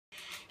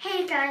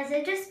guys,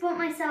 I just bought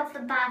myself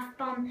a bath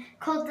bomb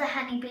called the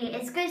Honeybee.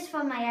 It's good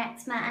for my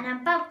eczema and I'm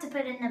about to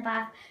put it in the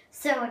bath.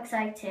 So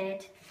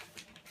excited.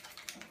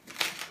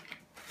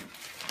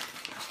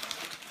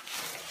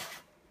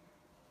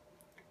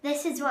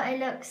 This is what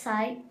it looks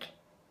like.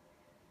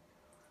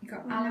 You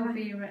got aloe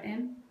vera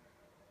in.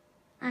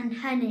 And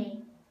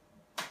honey.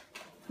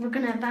 We're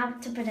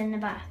about to put it in the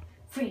bath.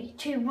 3,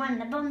 2, 1,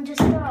 the bomb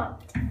just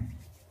dropped.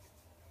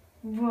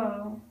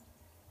 Whoa.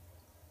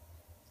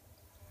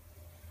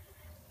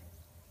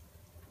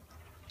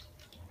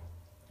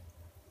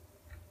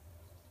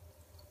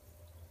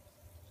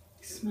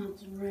 It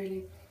smells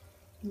really,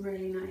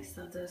 really nice,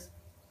 that does.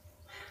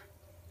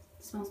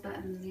 It smells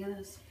better than the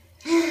others.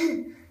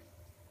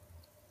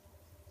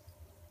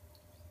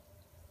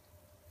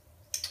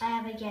 I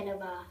have a yellow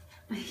bath.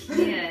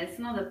 Yeah, it's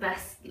not the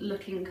best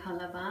looking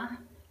colour bath,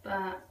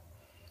 but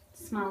it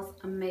smells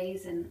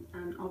amazing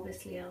and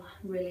obviously it'll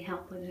really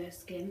help with her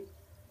skin.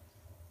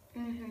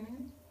 It's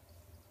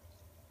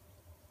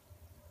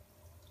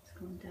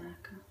gone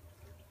darker.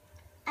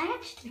 I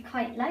actually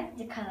quite like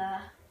the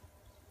colour.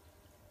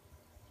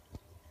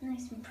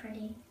 Nice and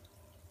pretty.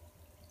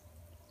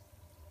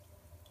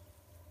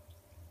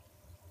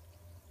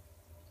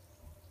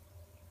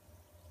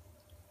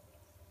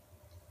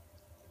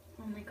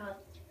 Oh my god.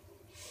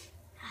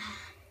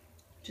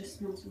 Just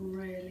smells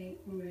really,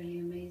 really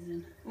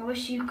amazing. I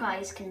wish you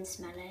guys can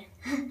smell it.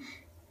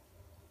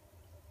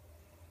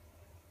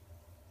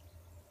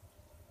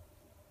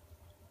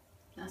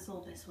 That's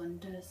all this one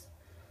does.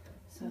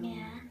 So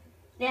yeah.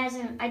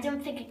 I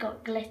don't think it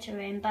got glitter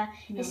in, but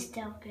it's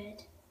still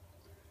good.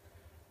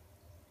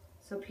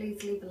 So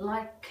please leave a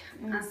like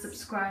and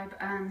subscribe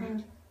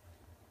and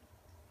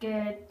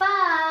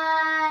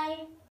goodbye.